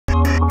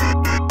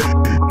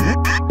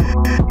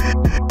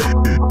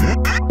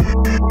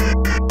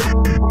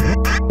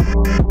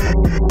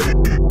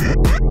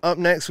Up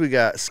next, we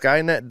got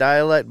Skynet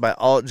Dialect by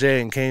Alt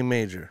J and Kane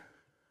Major.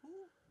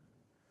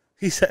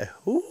 He said,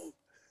 who?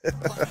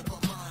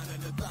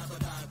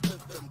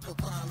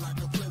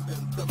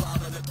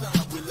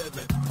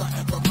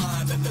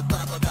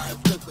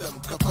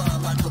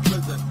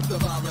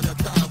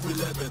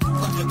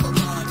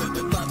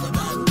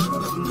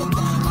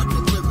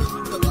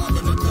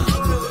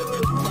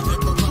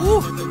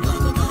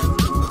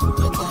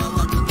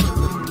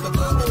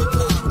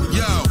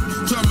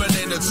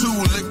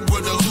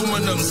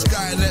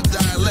 Skynet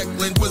dialect,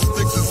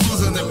 linguistics is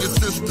losing them. Your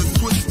sister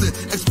twisted,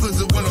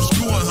 explicit when I'm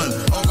screwing hun.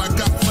 All I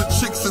got for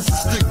chicks is a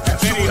stick and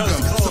chewing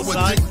gum. So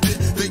addicted,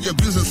 they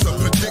abusing so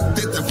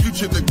predicted. The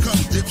future to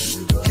come, dipsh.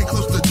 Get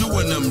close to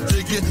doing them,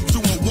 dig it. 2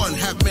 in 1,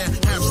 half man,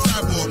 half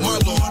cyborg. My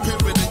lord,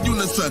 pivot in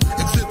unison.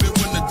 Exhibit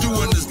when the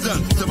doing is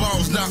done.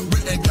 Tomorrow's not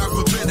written, God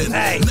forbidden.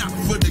 Not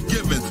for the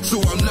giving,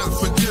 so I'm not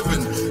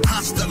forgiven.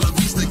 Hasta la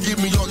vista,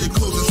 give me all your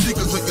clothes and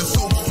sneakers or your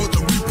souls for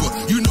the reaper.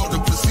 You know the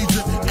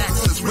procedure,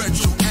 access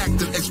retro.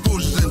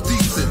 Exposures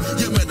indecent.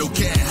 Your metal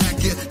can't hack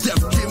it.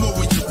 Death came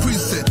over your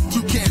precinct.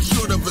 You can't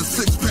short of a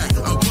 6-pack.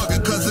 I'm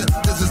bugging, cousin.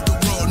 This is the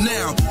world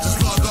now. Just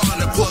log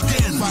on and plug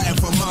in. Fighting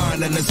for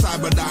mine and the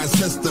cyberdyne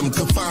system.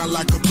 Confined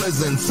like a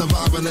prison.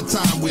 Surviving the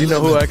time we You know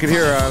who I could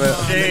hear on it?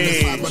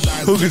 Hey.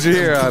 Who could you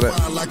hear on it?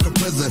 Like a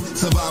prison.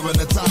 Surviving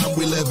the time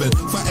we live in.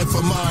 Fighting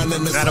for mine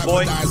and the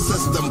cyberdyne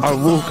system.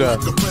 Luca.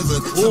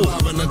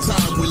 Surviving the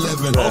time we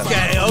live in.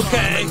 Okay.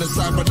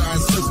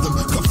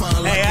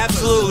 Hey,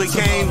 absolutely,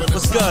 Kane.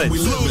 What's good?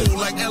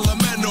 Like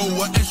elemental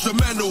or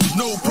instrumentals,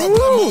 no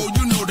problem.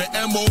 You know the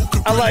MO.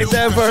 I like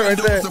that part right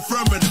there.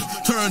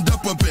 Turned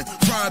up a bit,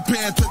 frying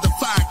pan to the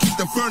fire, keep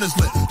the furnace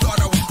lit.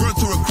 Thought I was burnt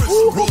to a crisp,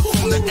 rose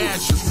from the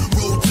ashes,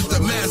 road to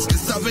Damascus,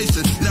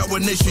 salvation. Now a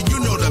nation, you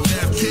know the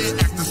math, kid,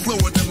 acting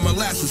slower than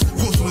molasses.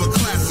 Quotes from a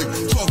classic,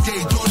 talk gay,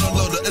 donor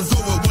loader, it's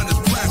over when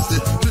it's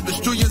blasted. To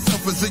destroy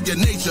yourself is in your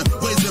nature,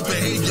 ways of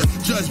behavior,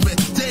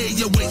 judgment day,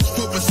 you wait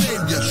for a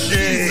savior.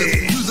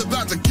 Jesus, who's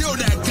about to kill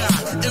that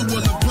guy? It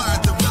will apply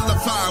to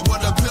vilify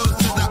what appeals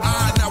to the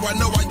eye. Now I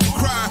know why you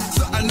cry,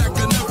 something I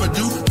can never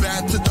do.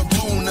 Bad to the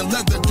bone and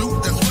leather do,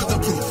 that's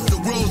weatherproof. The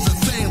world's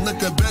insane, look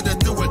better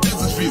do a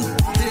desert view.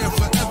 Here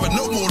forever,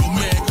 no mortal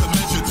man can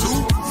measure two.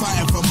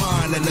 Fighting for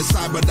mine and the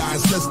cyberdyne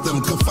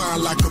system.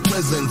 Confined like a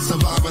prison,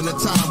 surviving the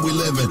time we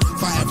live in.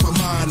 Fighting for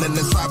mine and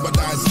the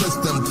cyberdyne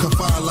system.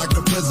 Confined like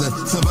a prison,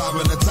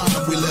 surviving the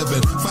time we live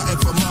in. Fighting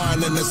for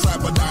mine and the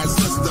cyberdyne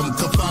system.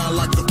 Confined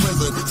like a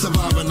prison,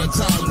 surviving the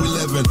time we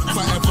live in.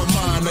 Fighting for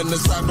mine and the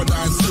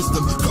cyberdyne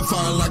system.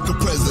 Confined like a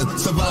prison,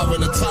 surviving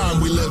the time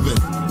we live in.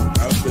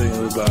 I'm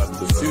thinking about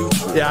the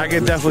future. Yeah, I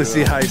can definitely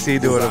see High C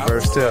doing a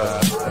verse too.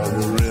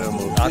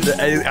 On this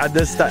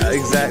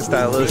exact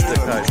stylistic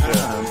type.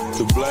 Yeah.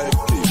 To black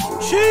people.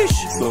 Sheesh.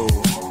 So,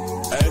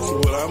 actually,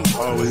 what I'm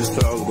always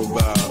talking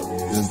about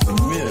is the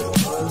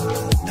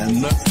myth,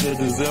 and nothing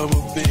has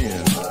ever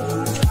been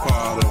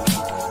part of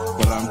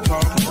what I'm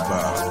talking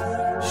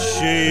about.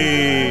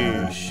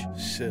 Sheesh.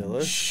 Shit,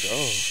 let's go.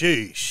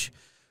 Sheesh.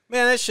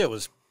 Man, that shit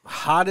was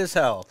hot as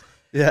hell.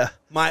 Yeah.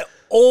 My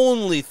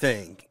only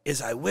thing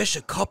is I wish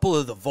a couple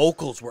of the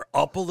vocals were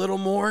up a little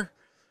more.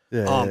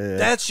 Yeah,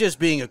 That's just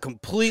being a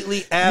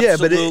completely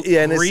absolute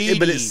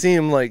but it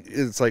seemed like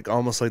it's like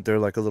almost like they're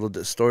like a little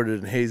distorted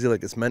and hazy,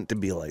 like it's meant to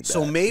be like that.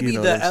 So maybe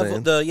you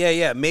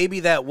know maybe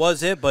that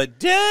was it, but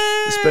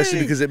dang! Especially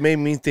because it made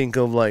me think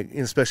of like,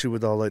 especially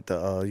with all like the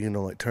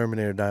like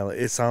Terminator dialect,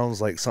 it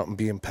sounds like something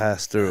being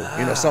passed through,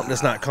 something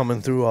that's not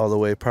coming through all the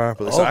way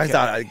properly. So I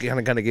thought I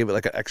kind of gave it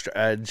like an extra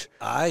edge.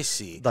 I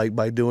see, like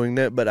by doing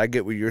that, but I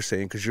get what you're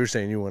saying because you're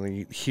saying you want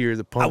to hear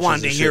the punch. I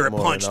wanted to hear it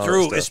punch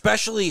through,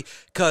 especially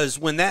because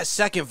when that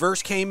second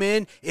verse came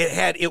in,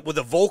 with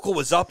the vocal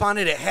was up on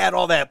it. It had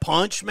all that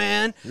punch,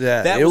 man.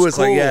 Yeah, that it was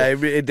cool.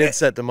 like it did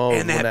set the mode.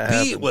 And that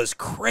beat was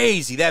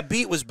crazy. That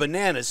beat was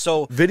bananas.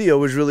 So video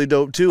was really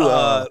dope too.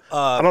 I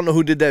don't know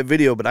who did that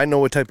video, but I know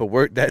what type of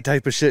work that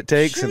type of shit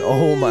takes. And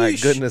oh my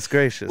goodness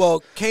gracious.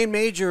 Well, Kane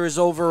Major is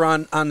over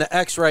on the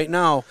X right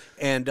now,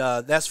 and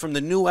that's from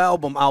the new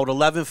album out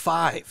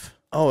 11/5.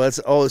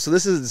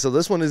 So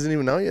this one isn't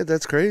even out yet.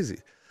 That's crazy.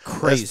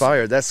 That's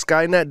fire. That's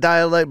Skynet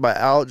Dialect by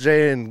Alt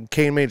J and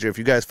Kane Major. If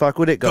you guys fuck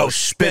with it, go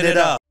spin it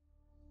up.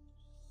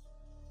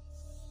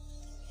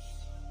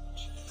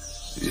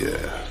 Yeah.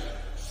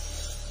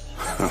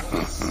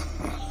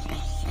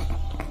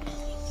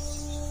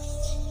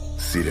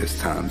 See, there's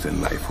times in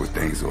life where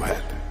things will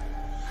happen,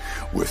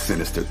 where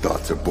sinister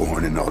thoughts are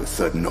born and all of a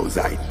sudden those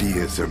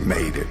ideas are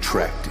made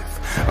attractive.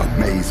 A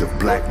maze of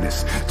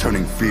blackness,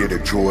 turning fear to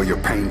joy or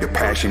pain to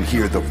passion.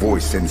 Hear the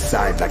voice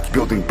inside like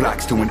building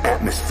blocks to an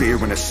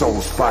atmosphere in a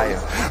soul's fire.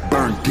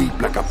 Burn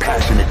deep like a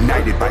passion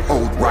ignited by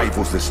old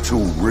rivals that's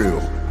too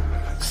real.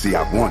 See,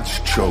 I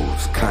once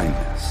chose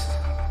kindness,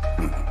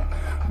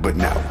 but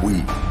now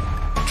we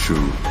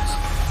choose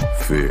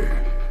fear.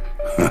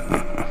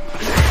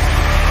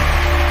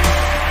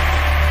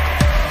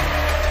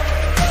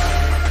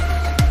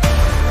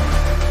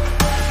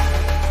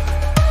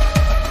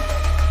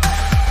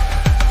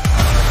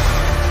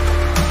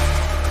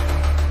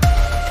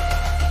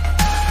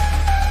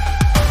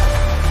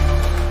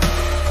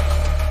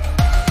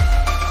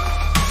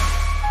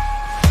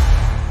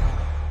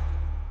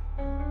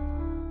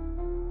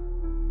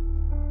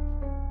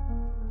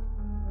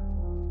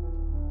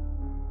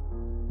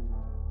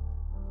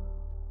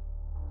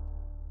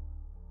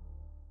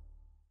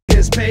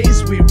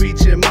 pace. We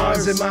reaching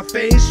Mars in my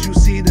face. You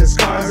see the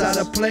scars out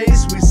of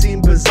place. We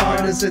seem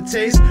bizarre. There's a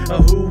taste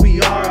of who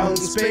we are out in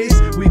space.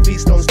 We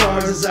feast on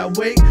stars as I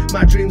wake.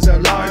 My dreams are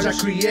large. I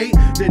create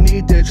the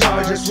need to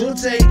charge us. We'll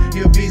take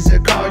your Visa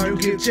card. You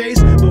give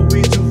chase, but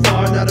we too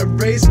far. Not a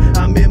race.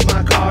 I'm in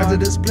my car to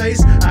this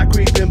place. I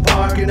creep and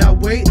park and I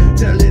wait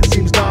till it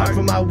seems dark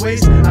from my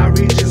waist. I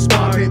reach and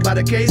spark, paint by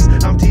the case.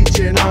 I'm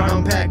teaching art,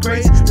 unpack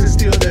crates to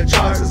steal the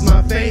charts. It's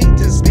my fate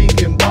to speak